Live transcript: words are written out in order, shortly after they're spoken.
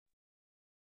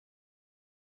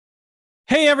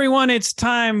Hey everyone, it's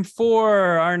time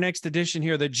for our next edition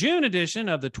here, the June edition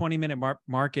of the 20-minute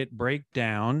market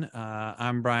breakdown.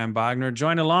 I'm Brian Bogner,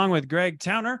 joined along with Greg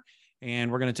Towner,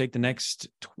 and we're going to take the next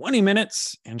 20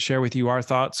 minutes and share with you our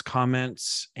thoughts,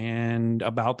 comments, and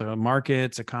about the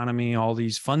markets, economy, all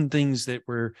these fun things that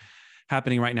were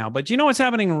happening right now. But you know what's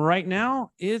happening right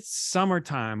now? It's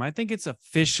summertime. I think it's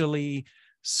officially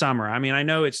summer. I mean, I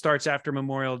know it starts after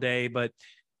Memorial Day, but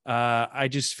I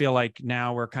just feel like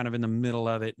now we're kind of in the middle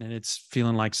of it and it's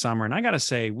feeling like summer. And I got to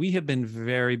say, we have been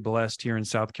very blessed here in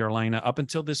South Carolina up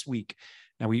until this week.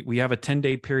 Now we have a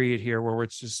 10-day period here where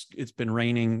it's been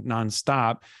raining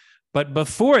nonstop. But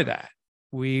before that,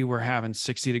 we were having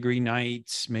 60-degree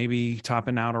nights, maybe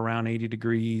topping out around 80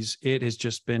 degrees. It has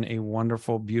just been a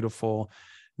wonderful, beautiful,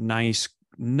 nice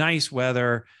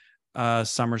weather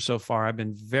summer so far. I've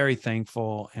been very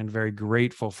thankful and very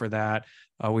grateful for that.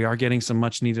 We are getting some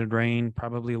much needed rain,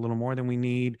 probably a little more than we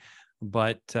need,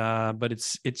 but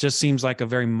it just seems like a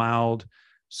very mild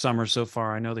summer so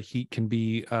far. I know the heat can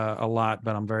be a lot,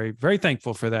 but I'm very, very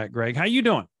thankful for that. Greg, how you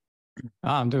doing?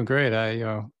 I'm doing great.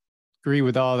 I agree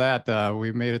with all that.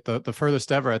 We made it the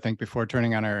furthest ever, I think, before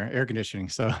turning on our air conditioning.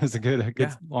 So it's a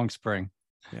good long spring.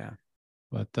 Yeah.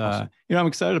 But awesome. I'm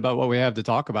excited about what we have to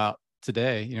talk about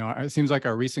today. It seems like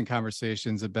our recent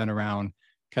conversations have been around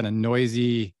kind of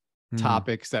noisy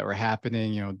topics that were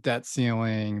happening, debt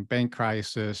ceiling, bank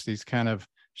crisis, these kind of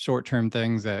short-term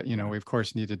things that, we of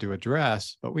course needed to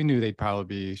address, but we knew they'd probably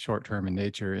be short-term in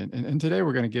nature. And today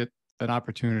we're going to get an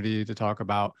opportunity to talk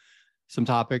about some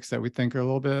topics that we think are a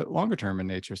little bit longer term in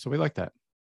nature. So we like that.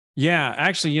 Yeah,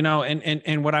 actually,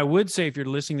 and what I would say, if you're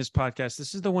listening to this podcast,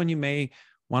 this is the one you may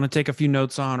want to take a few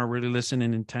notes on or really listen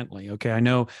in intently. Okay. I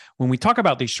know when we talk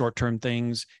about these short-term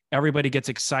things, everybody gets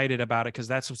excited about it because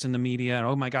that's what's in the media. And,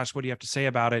 oh my gosh, what do you have to say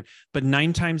about it? But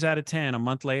 9 times out of 10, a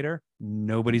month later,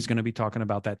 nobody's going to be talking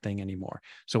about that thing anymore.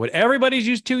 So what everybody's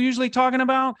usually talking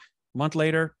about, a month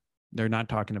later, they're not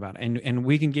talking about it. And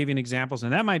we can give you examples.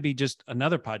 And that might be just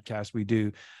another podcast we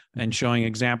do and showing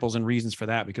examples and reasons for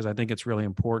that, because I think it's really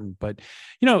important. But,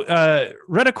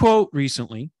 read a quote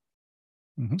recently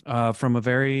from a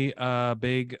very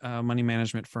big money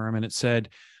management firm. And it said,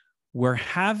 we're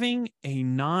having a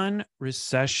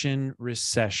non-recession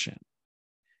recession.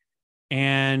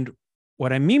 And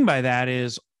what I mean by that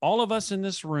is all of us in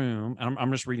this room, and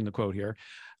I'm just reading the quote here,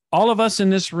 all of us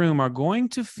in this room are going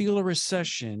to feel a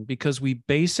recession because we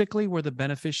basically were the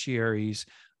beneficiaries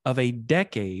of a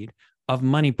decade of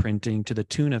money printing to the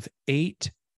tune of $8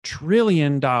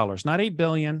 trillion, not 8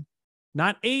 billion,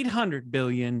 not 800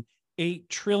 billion, $8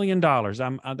 trillion.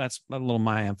 That's a little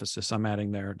my emphasis I'm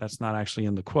adding there. That's not actually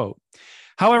in the quote.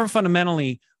 However,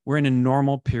 fundamentally, we're in a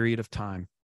normal period of time.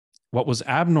 What was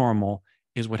abnormal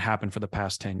is what happened for the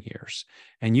past 10 years.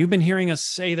 And you've been hearing us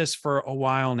say this for a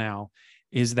while now,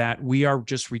 is that we are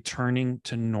just returning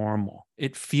to normal.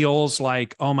 It feels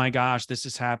like, oh my gosh, this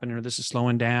is happening or this is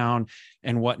slowing down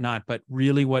and whatnot. But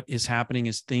really what is happening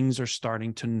is things are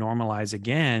starting to normalize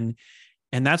again.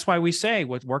 And that's why we say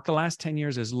what worked the last 10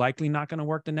 years is likely not going to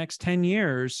work the next 10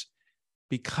 years,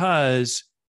 because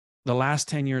the last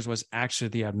 10 years was actually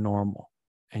the abnormal.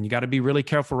 And you got to be really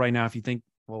careful right now if you think,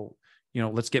 well,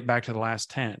 let's get back to the last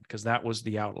 10, because that was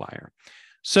the outlier.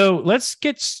 So let's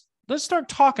start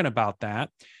talking about that.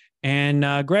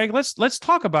 And Greg, let's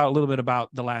talk about a little bit about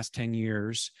the last 10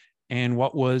 years and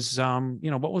what was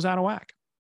what was out of whack.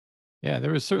 Yeah,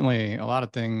 there was certainly a lot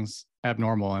of things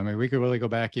abnormal. I mean, we could really go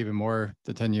back even more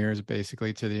to 10 years,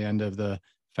 basically to the end of the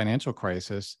financial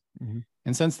crisis. Mm-hmm.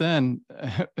 And since then,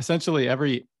 essentially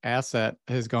every asset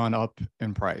has gone up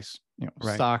in price.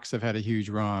 Right. Stocks have had a huge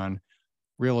run,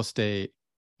 real estate,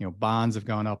 bonds have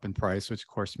gone up in price, which of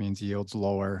course means yields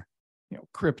lower,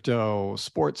 crypto,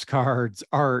 sports cards,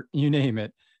 art, you name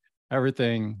it.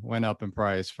 Everything went up in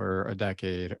price for a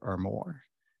decade or more.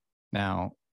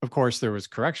 Now, of course, there was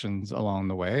corrections along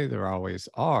the way. There always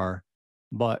are.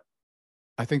 But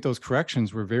I think those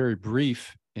corrections were very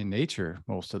brief in nature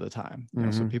most of the time.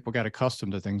 So people got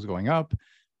accustomed to things going up.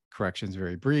 Corrections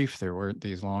very brief. There weren't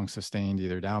these long sustained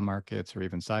either down markets or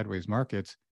even sideways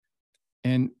markets.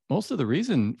 And most of the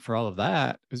reason for all of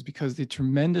that is because the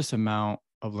tremendous amount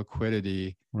of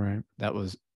liquidity that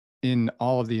was in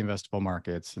all of the investable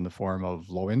markets in the form of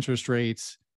low interest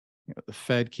rates, the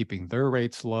Fed keeping their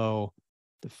rates low,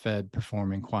 the Fed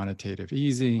performing quantitative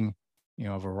easing,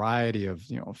 a variety of,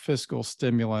 fiscal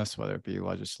stimulus, whether it be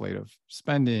legislative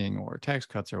spending or tax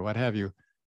cuts or what have you.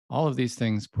 All of these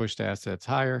things pushed assets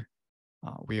higher.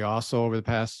 We also, over the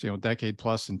past, decade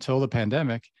plus until the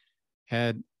pandemic,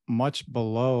 had much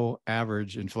below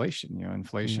average inflation.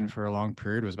 Inflation for a long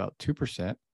period was about 2%.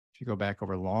 If you go back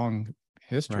over long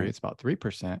history. Right. It's about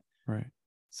 3%. Right.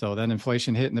 So then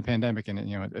inflation hit in the pandemic, and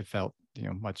it felt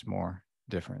much more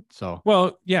different. So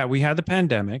Well, yeah, we had the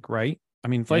pandemic, right? I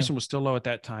mean, yeah, inflation was still low at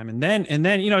that time. And then,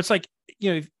 it's like,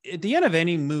 at the end of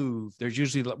any move, there's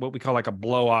usually what we call like a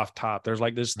blow off top. There's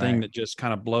like this thing right. that just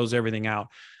kind of blows everything out.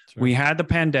 That's We right. had the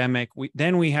pandemic.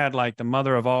 We had like the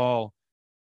mother of all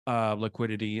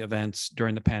liquidity events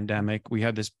during the pandemic. We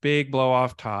had this big blow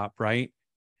off top, right?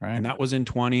 Right. And that was in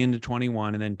 20 into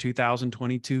 21. And then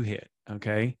 2022 hit.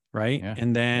 Okay. Right. Yeah.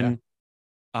 And Yeah.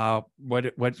 then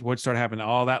what started happening?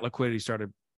 All that liquidity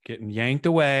started getting yanked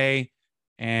away,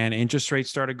 and interest rates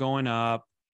started going up,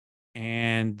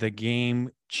 and the game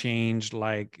changed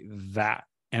like that.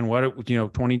 And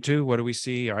 22, what do we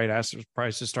see? All right, asset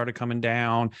prices started coming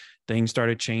down, things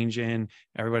started changing.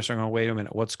 Everybody started going, wait a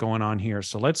minute, what's going on here?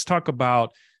 So let's talk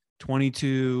about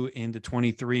 22 into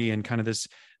 23 and kind of this,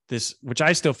 which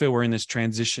I still feel we're in this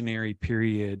transitionary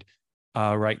period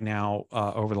right now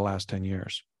over the last 10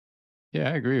 years. Yeah,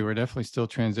 I agree. We're definitely still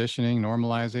transitioning,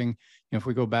 normalizing. If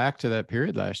we go back to that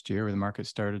period last year where the market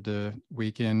started to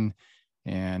weaken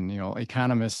and,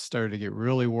 economists started to get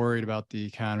really worried about the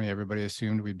economy, everybody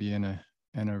assumed we'd be in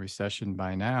a recession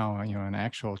by now, an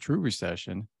actual true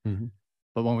recession. Mm-hmm.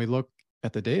 But when we look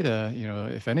at the data,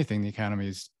 if anything, the economy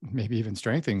is maybe even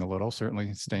strengthening a little,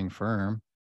 certainly staying firm.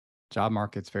 Job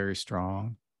market's very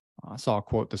strong. I saw a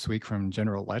quote this week from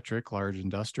General Electric, large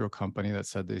industrial company, that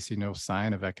said they see no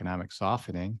sign of economic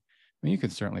softening. I mean, you can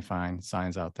certainly find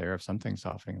signs out there of something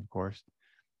softening, of course.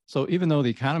 So even though the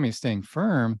economy is staying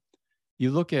firm, you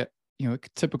look at,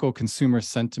 typical consumer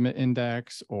sentiment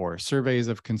index or surveys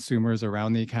of consumers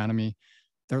around the economy,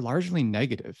 they're largely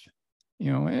negative.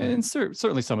 And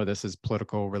certainly some of this is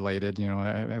political related.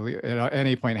 At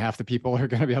any point, half the people are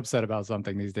going to be upset about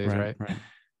something these days, right? Right.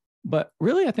 But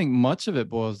really, I think much of it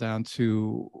boils down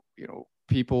to,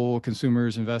 people,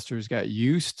 consumers, investors got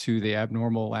used to the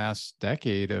abnormal last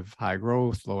decade of high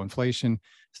growth, low inflation.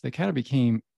 So they kind of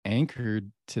became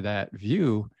anchored to that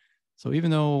view. So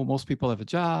even though most people have a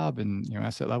job and,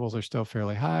 asset levels are still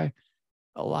fairly high,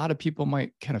 a lot of people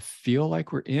might kind of feel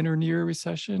like we're in or near a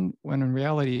recession, when in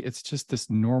reality, it's just this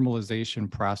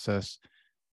normalization process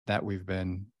that we've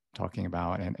been talking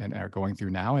about and are going through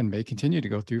now and may continue to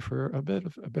go through for a bit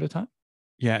of time.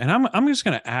 Yeah, and I'm just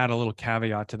going to add a little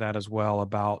caveat to that as well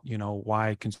about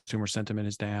why consumer sentiment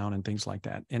is down and things like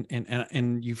that.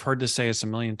 And you've heard this say us a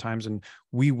million times, and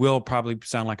we will probably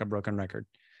sound like a broken record,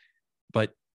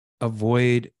 but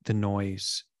avoid the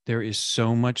noise. There is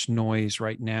so much noise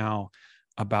right now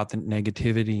about the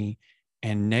negativity,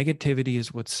 and negativity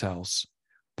is what sells.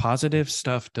 Positive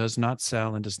stuff does not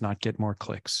sell and does not get more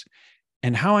clicks.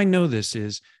 And how I know this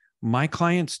is my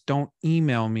clients don't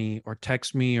email me or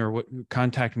text me or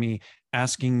contact me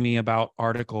asking me about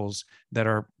articles that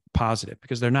are positive,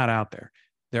 because they're not out there.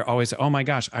 They're always, oh my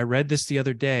gosh, I read this the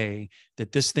other day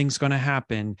that this thing's going to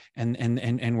happen,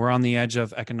 and we're on the edge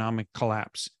of economic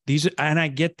collapse. And I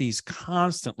get these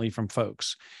constantly from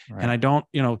folks, Right. and I don't,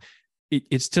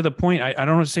 it's to the point. I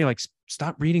don't want to say like,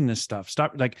 stop reading this stuff.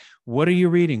 Stop. Like, what are you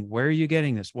reading? Where are you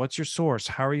getting this? What's your source?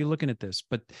 How are you looking at this?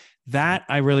 But that,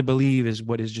 I really believe, is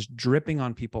what is just dripping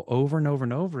on people over and over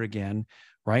and over again,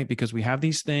 right? Because we have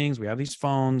these things, we have these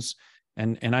phones,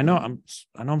 and I know I'm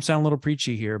sounding a little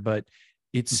preachy here, but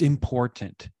it's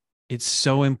important. It's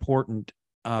so important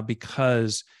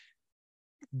because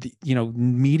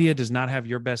media does not have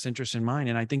your best interest in mind,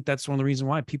 and I think that's one of the reasons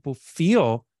why people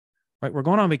feel, right, we're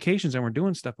going on vacations and we're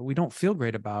doing stuff, but we don't feel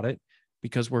great about it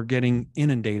because we're getting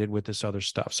inundated with this other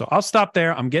stuff. So I'll stop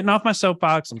there. I'm getting off my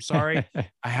soapbox. I'm sorry.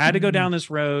 I had to go down this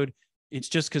road. It's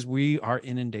just because we are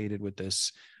inundated with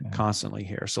this constantly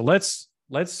here. So let's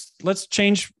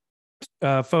change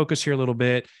focus here a little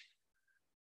bit.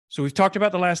 So we've talked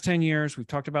about the last 10 years. We've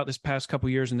talked about this past couple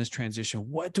of years in this transition.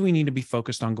 What do we need to be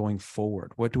focused on going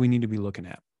forward? What do we need to be looking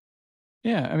at?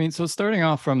 Yeah, I mean, so starting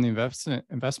off from the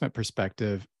investment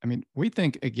perspective, I mean, we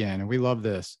think, again, and we love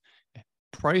this,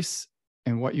 price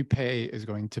and what you pay is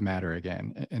going to matter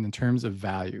again, and in terms of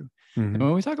value. Mm-hmm. And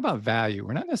when we talk about value,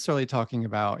 we're not necessarily talking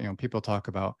about, people talk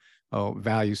about,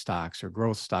 value stocks or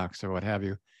growth stocks or what have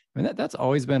you. I mean, that's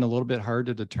always been a little bit hard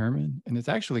to determine, and it's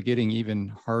actually getting even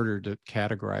harder to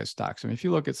categorize stocks. I mean, if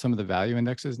you look at some of the value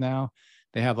indexes now,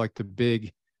 they have like the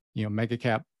big, mega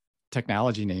cap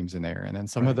technology names in there, and then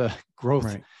some of the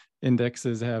growth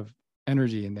indexes have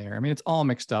energy in there. I mean, it's all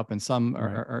mixed up, and some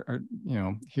are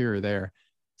here or there.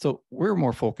 So we're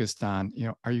more focused on,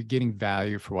 are you getting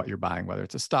value for what you're buying, whether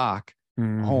it's a stock, a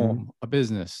home, a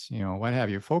business, what have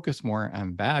you. Focus more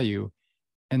on value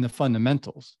and the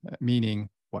fundamentals, meaning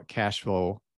what cash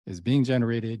flow is being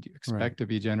generated, you expect to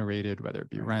be generated, whether it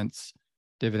be rents,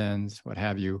 dividends, what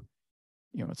have you.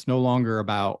 It's no longer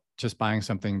about just buying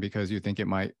something because you think it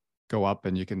might go up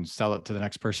and you can sell it to the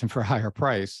next person for a higher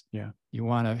price. Yeah. You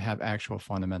want to have actual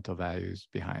fundamental values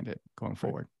behind it going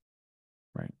forward.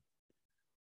 Right.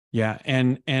 Yeah.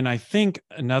 And I think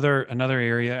another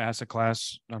area, asset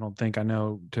class, I don't think I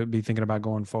know to be thinking about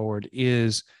going forward,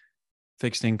 is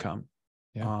fixed income.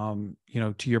 Yeah.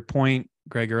 To your point,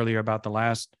 Greg, earlier about the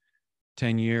last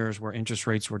 10 years where interest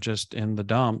rates were just in the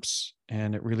dumps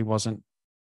and it really wasn't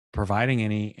providing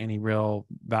any real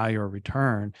value or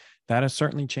return, that has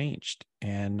certainly changed.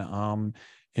 And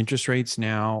interest rates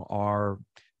now are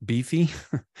beefy.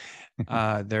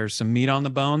 There's some meat on the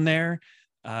bone there.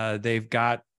 They've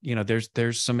got,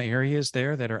 there's some areas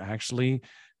there that are actually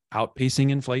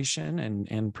outpacing inflation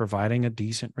and providing a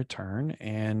decent return.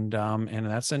 And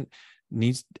that's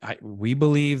we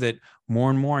believe that more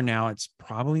and more now it's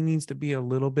probably needs to be a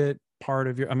little bit part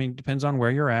of your, it depends on where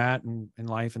you're at in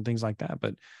life and things like that,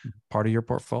 but part of your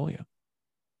portfolio.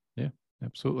 Yeah,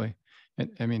 absolutely.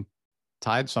 And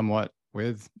tied somewhat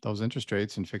with those interest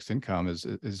rates and fixed income is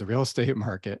the real estate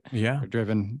market. Yeah.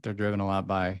 They're driven a lot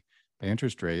by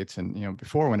interest rates. And,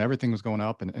 before, when everything was going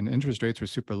up and interest rates were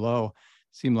super low,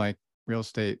 it seemed like real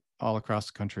estate all across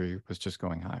the country was just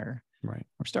going higher. Right.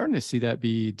 We're starting to see that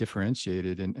be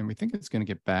differentiated. And we think it's going to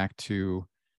get back to,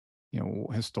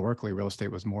 historically real estate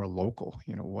was more local.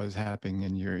 What is happening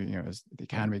in your, is the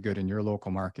economy good in your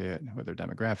local market, whether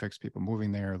demographics, people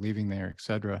moving there, leaving there, et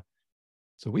cetera.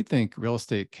 So we think real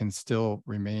estate can still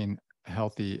remain a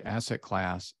healthy asset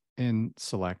class in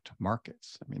select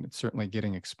markets. It's certainly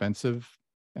getting expensive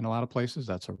in a lot of places.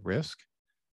 That's a risk,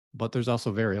 but there's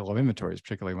also very low inventories,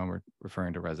 particularly when we're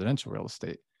referring to residential real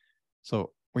estate.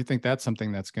 So we think that's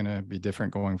something that's going to be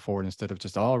different going forward. Instead of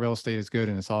just all real estate is good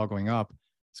and it's all going up,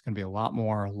 it's going to be a lot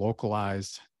more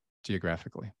localized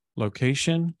geographically.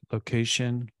 Location,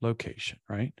 location, location,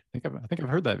 right? I think I've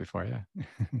heard that before. Yeah.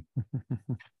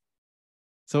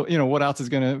 So, what else is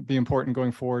going to be important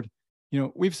going forward?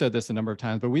 We've said this a number of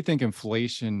times, but we think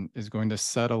inflation is going to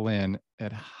settle in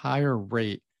at a higher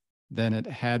rate than it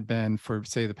had been for,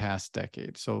 say, the past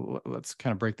decade. So let's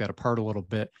kind of break that apart a little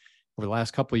bit. Over the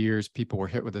last couple of years, people were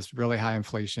hit with this really high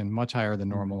inflation, much higher than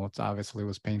normal. It obviously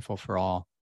was painful for all.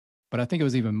 But I think it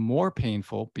was even more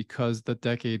painful because the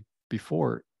decade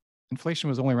before, inflation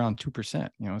was only around 2%.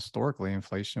 Historically,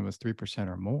 inflation was 3%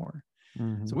 or more.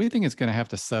 Mm-hmm. So we think it's going to have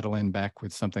to settle in back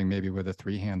with something maybe with a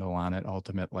 3 handle on it.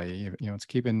 Ultimately, it's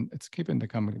keeping to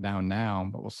come down now,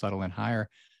 but we'll settle in higher.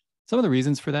 Some of the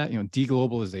reasons for that,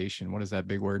 deglobalization. What does that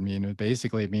big word mean?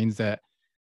 Basically, it means that,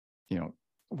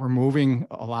 we're moving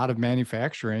a lot of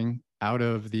manufacturing out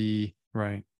of the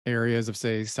areas of,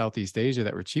 say, Southeast Asia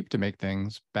that were cheap to make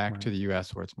things back to the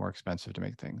US where it's more expensive to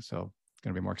make things. So it's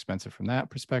going to be more expensive from that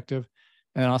perspective.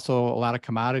 And also a lot of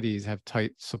commodities have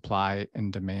tight supply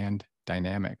and demand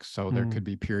dynamics. So there could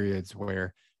be periods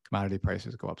where commodity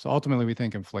prices go up. So ultimately, we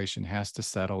think inflation has to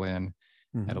settle in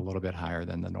at a little bit higher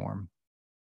than the norm.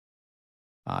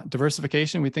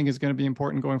 Diversification, we think, is going to be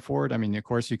important going forward. Of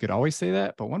course, you could always say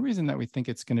that, but one reason that we think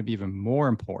it's going to be even more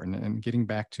important, and getting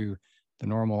back to the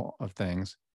normal of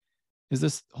things, is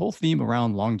this whole theme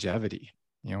around longevity.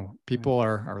 People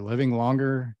are living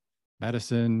longer,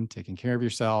 medicine, taking care of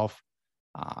yourself.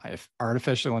 If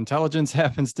artificial intelligence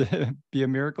happens to be a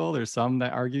miracle, there's some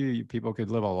that argue people could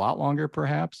live a lot longer,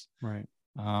 perhaps. Right.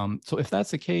 So if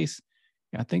that's the case,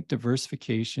 I think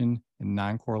diversification and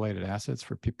non-correlated assets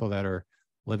for people that are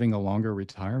living a longer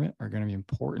retirement are going to be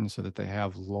important so that they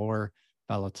have lower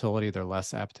volatility. They're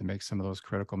less apt to make some of those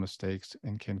critical mistakes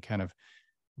and can kind of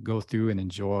go through and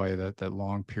enjoy that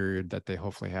long period that they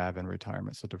hopefully have in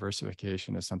retirement. So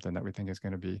diversification is something that we think is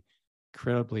going to be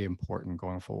incredibly important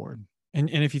going forward. And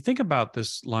if you think about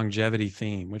this longevity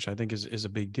theme, which I think is a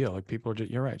big deal, like people are just,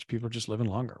 you're right, people are just living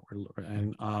longer.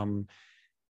 And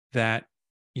that,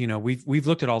 we've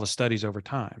looked at all the studies over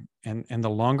time, and the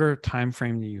longer time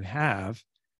frame that you have,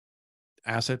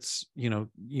 assets,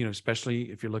 especially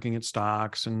if you're looking at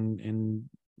stocks and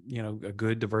a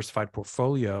good diversified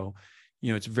portfolio,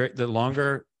 it's the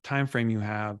longer time frame you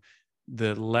have,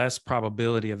 the less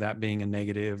probability of that being a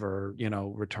negative or,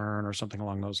 return or something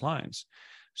along those lines.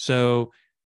 So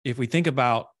if we think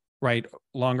about,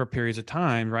 longer periods of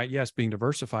time, yes, being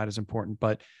diversified is important,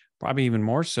 but probably even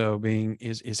more so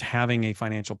is having a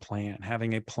financial plan,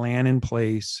 having a plan in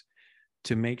place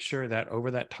to make sure that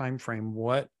over that time frame,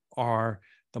 what are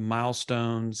the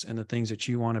milestones and the things that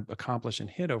you want to accomplish and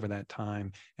hit over that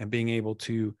time, and being able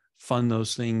to fund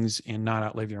those things and not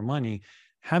outlive your money.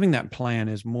 Having that plan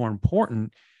is more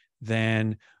important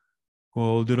than,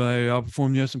 well, did I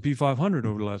outperform the S&P 500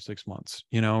 over the last 6 months,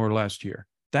 or last year?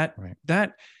 That, Right.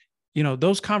 that,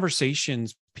 those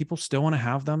conversations, people still want to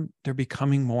have them. They're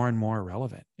becoming more and more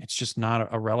irrelevant. It's just not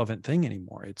a relevant thing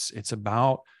anymore. It's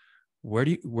about where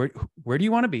do you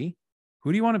want to be?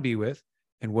 Who do you want to be with?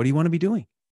 And what do you want to be doing?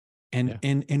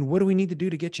 And what do we need to do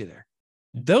to get you there?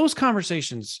 Yeah. Those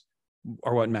conversations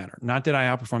are what matter. Not that I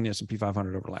outperformed the S&P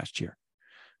 500 over last year.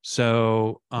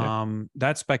 So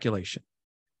that's speculation.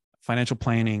 Financial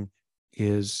planning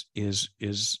is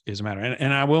a matter.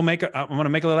 And I'm going to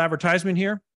make a little advertisement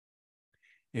here.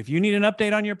 If you need an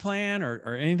update on your plan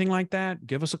or anything like that,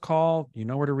 give us a call. You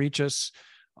know where to reach us.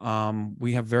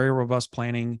 We have very robust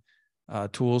planning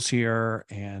tools here,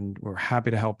 and we're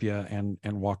happy to help you and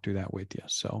walk through that with you.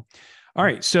 So, all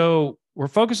right. So we're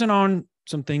focusing on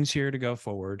some things here to go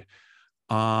forward.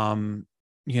 And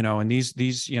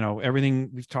these,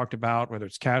 everything we've talked about, whether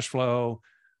it's cash flow,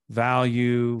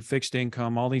 value, fixed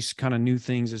income, all these kind of new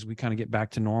things as we kind of get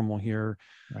back to normal here.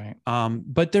 Right.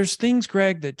 But there's things,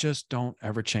 Greg, that just don't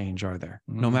ever change, are there?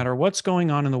 Mm-hmm. No matter what's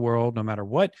going on in the world, no matter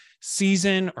what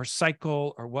season or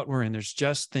cycle or what we're in, there's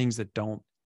just things that don't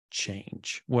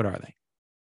change. What are they?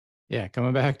 Yeah.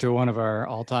 Coming back to one of our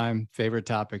all-time favorite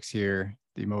topics here,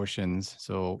 the emotions.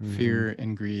 So fear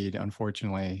and greed,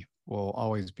 unfortunately, will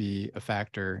always be a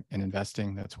factor in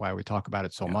investing. That's why we talk about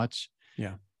it so much.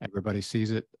 Yeah. Everybody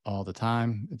sees it all the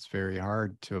time. It's very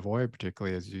hard to avoid,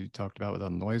 particularly as you talked about with all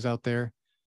the noise out there.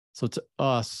 So to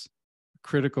us,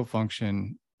 critical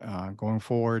function going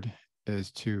forward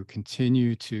is to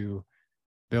continue to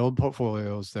build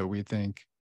portfolios that we think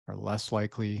are less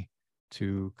likely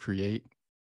to create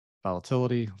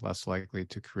volatility, less likely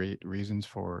to create reasons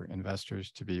for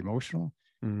investors to be emotional,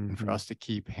 and for us to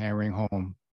keep hammering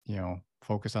home,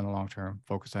 focus on the long term,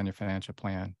 focus on your financial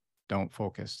plan. Don't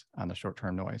focus on the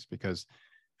short-term noise, because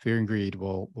fear and greed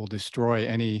will destroy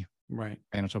any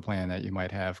financial plan that you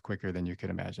might have quicker than you could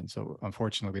imagine. So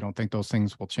unfortunately, we don't think those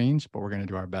things will change, but we're going to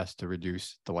do our best to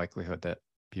reduce the likelihood that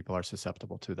people are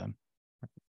susceptible to them.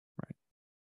 Right.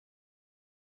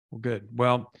 Well, good.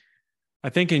 Well, I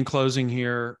think in closing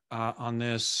here on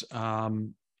this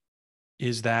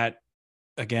is that,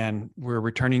 again, we're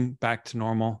returning back to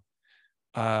normal.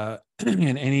 And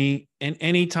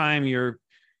any time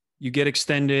you get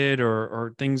extended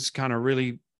or things kind of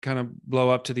really kind of blow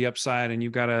up to the upside and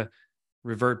you've got to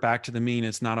revert back to the mean,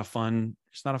 it's not a fun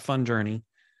journey.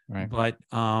 Right. But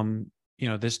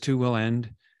this too will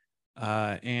end.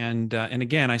 And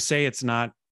again, I say it's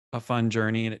not a fun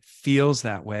journey and it feels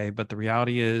that way, but the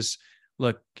reality is,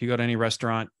 look, you go to any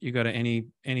restaurant, you go to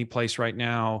any place right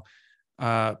now,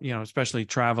 especially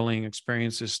traveling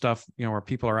experiences, stuff, where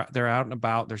people they're out and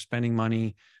about, they're spending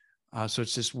money. So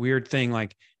it's this weird thing,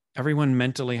 like everyone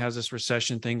mentally has this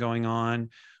recession thing going on,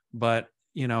 but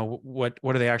what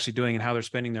are they actually doing and how they're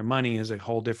spending their money is a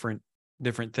whole different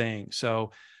thing.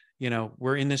 So,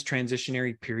 we're in this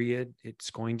transitionary period. It's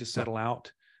going to settle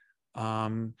out.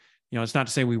 It's not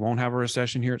to say we won't have a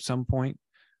recession here at some point.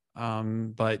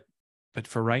 But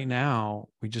for right now,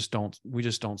 we just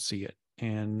don't see it.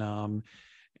 And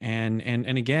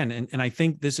again, I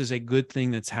think this is a good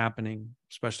thing that's happening,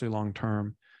 especially long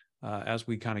term, as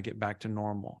we kind of get back to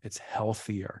normal. It's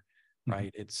healthier,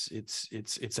 right?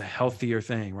 It's a healthier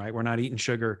thing, right? We're not eating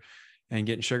sugar and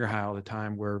getting sugar high all the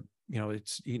time. We're,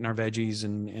 it's eating our veggies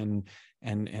and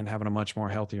having a much more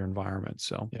healthier environment.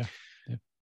 So, yeah.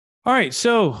 All right.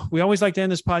 So we always like to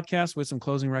end this podcast with some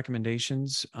closing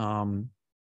recommendations.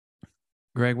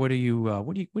 Greg, what do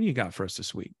you got for us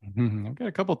this week? I've got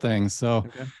a couple things. So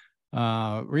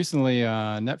recently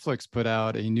Netflix put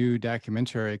out a new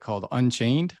documentary called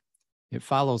Unchained. It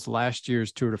follows last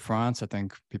year's Tour de France. I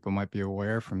think people might be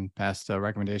aware from past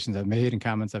recommendations I've made and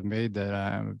comments I've made that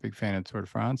I'm a big fan of Tour de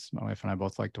France. My wife and I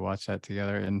both like to watch that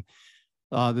together. And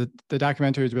the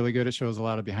documentary is really good. It shows a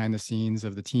lot of behind the scenes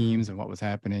of the teams and what was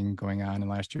happening going on in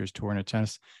last year's tour. And it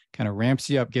just kind of ramps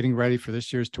you up getting ready for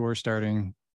this year's tour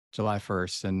starting July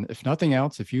 1st. And if nothing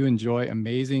else, if you enjoy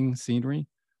amazing scenery,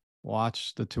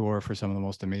 watch the tour for some of the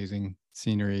most amazing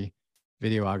scenery,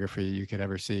 videography you could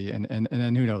ever see. And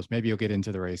then who knows, maybe you'll get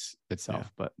into the race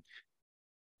itself. Yeah.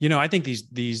 But I think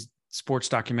these sports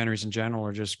documentaries in general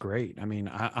are just great. I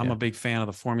mean, I'm a big fan of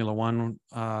the Formula One,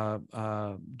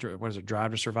 what is it,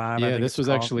 Drive to Survive? Yeah, this was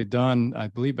actually done, I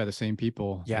believe, by the same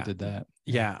people that did that.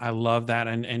 Yeah, I love that.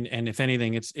 And if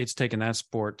anything, it's taken that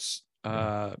sports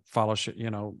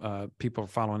followership, people are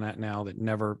following that now that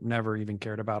never even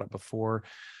cared about it before.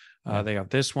 They have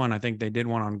this one. I think they did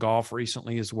one on golf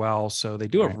recently as well. So they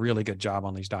do a really good job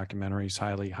on these documentaries.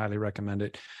 Highly recommend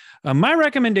it. My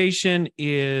recommendation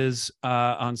is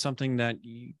on something that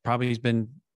probably has been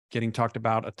getting talked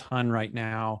about a ton right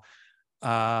now.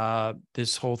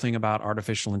 this whole thing about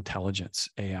artificial intelligence,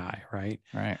 AI, right?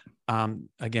 Right.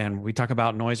 Again, we talk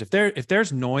about noise. If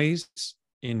there's noise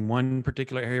in one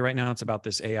particular area right now, it's about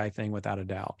this AI thing, without a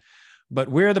doubt. But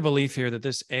we're the belief here that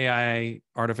this AI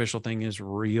artificial thing is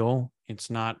real. It's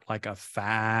not like a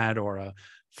fad or a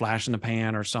flash in the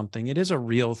pan or something. It is a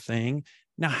real thing.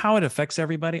 Now, how it affects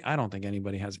everybody, I don't think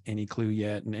anybody has any clue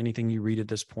yet. And anything you read at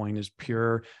this point is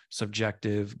pure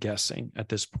subjective guessing at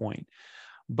this point.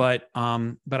 But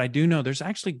I do know there's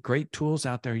actually great tools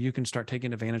out there you can start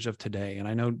taking advantage of today. And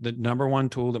I know the number one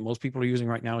tool that most people are using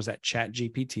right now is that Chat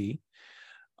GPT.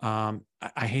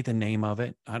 I hate the name of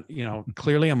it.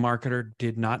 Clearly a marketer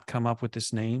did not come up with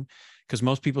this name, because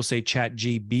most people say Chat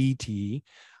GBT,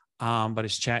 but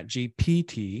it's Chat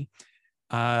GPT.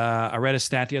 I read a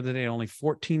stat the other day, only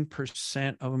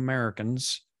 14% of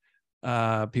Americans,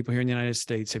 people here in the United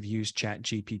States, have used Chat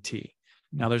GPT.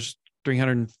 Now there's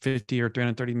 350 or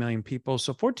 330 million people.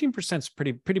 So 14% is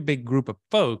pretty big group of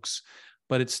folks,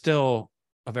 but it's still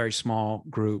a very small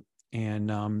group.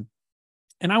 And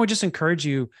I would just encourage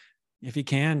you, if you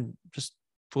can, just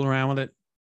fool around with it.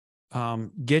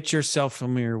 Get yourself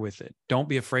familiar with it. Don't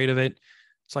be afraid of it.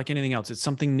 It's like anything else. It's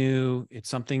something new. It's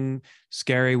something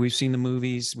scary. We've seen the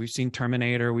movies. We've seen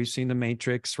Terminator. We've seen The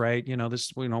Matrix, right?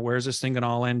 Where's this thing going to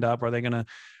all end up? Are they going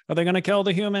to kill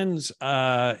the humans?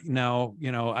 No,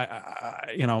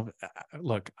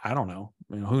 look, I don't know.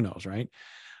 Who knows, right?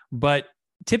 But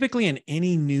typically in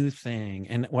any new thing,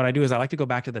 and what I do is I like to go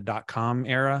back to the .com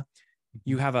era.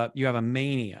 You have a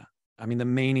mania. I mean, the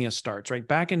mania starts right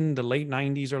back in the late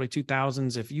 90s, early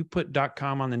 2000s. If you put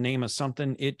 .com on the name of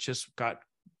something, it just got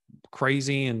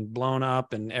crazy and blown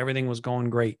up and everything was going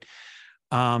great.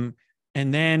 And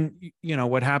then,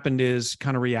 what happened is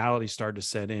kind of reality started to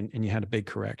set in and you had a big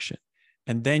correction.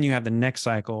 And then you have the next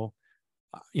cycle,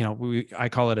 I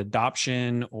call it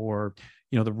adoption, or,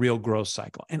 the real growth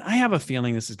cycle. And I have a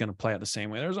feeling this is going to play out the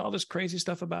same way. There's all this crazy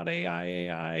stuff about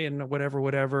AI and whatever.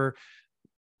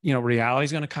 Reality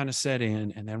is going to kind of set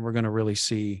in, and then we're going to really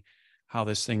see how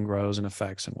this thing grows and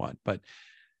affects and what. But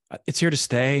it's here to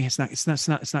stay.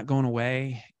 It's not going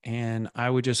away. And I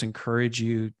would just encourage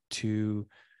you to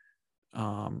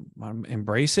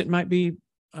embrace it. Might be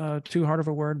too hard of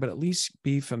a word, but at least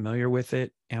be familiar with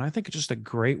it. And I think it's just a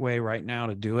great way right now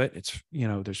to do it. It's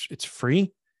it's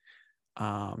free.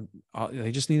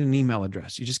 They just need an email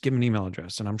address. You just give them an email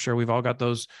address, and I'm sure we've all got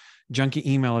those junky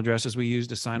email addresses we use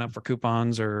to sign up for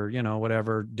coupons or,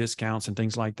 whatever, discounts and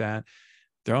things like that.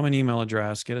 Throw them an email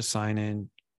address, get a sign in,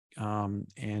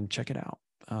 and check it out,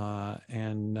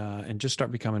 and just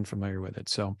start becoming familiar with it.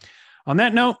 So on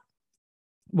that note,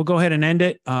 we'll go ahead and end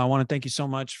it. I want to thank you so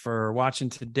much for watching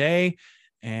today.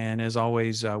 And as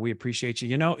always, we appreciate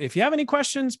you. If you have any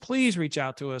questions, please reach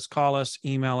out to us, call us,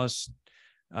 email us.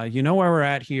 You know where we're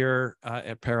at here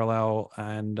at Parallel,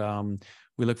 and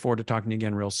we look forward to talking to you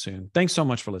again real soon. Thanks so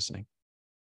much for listening.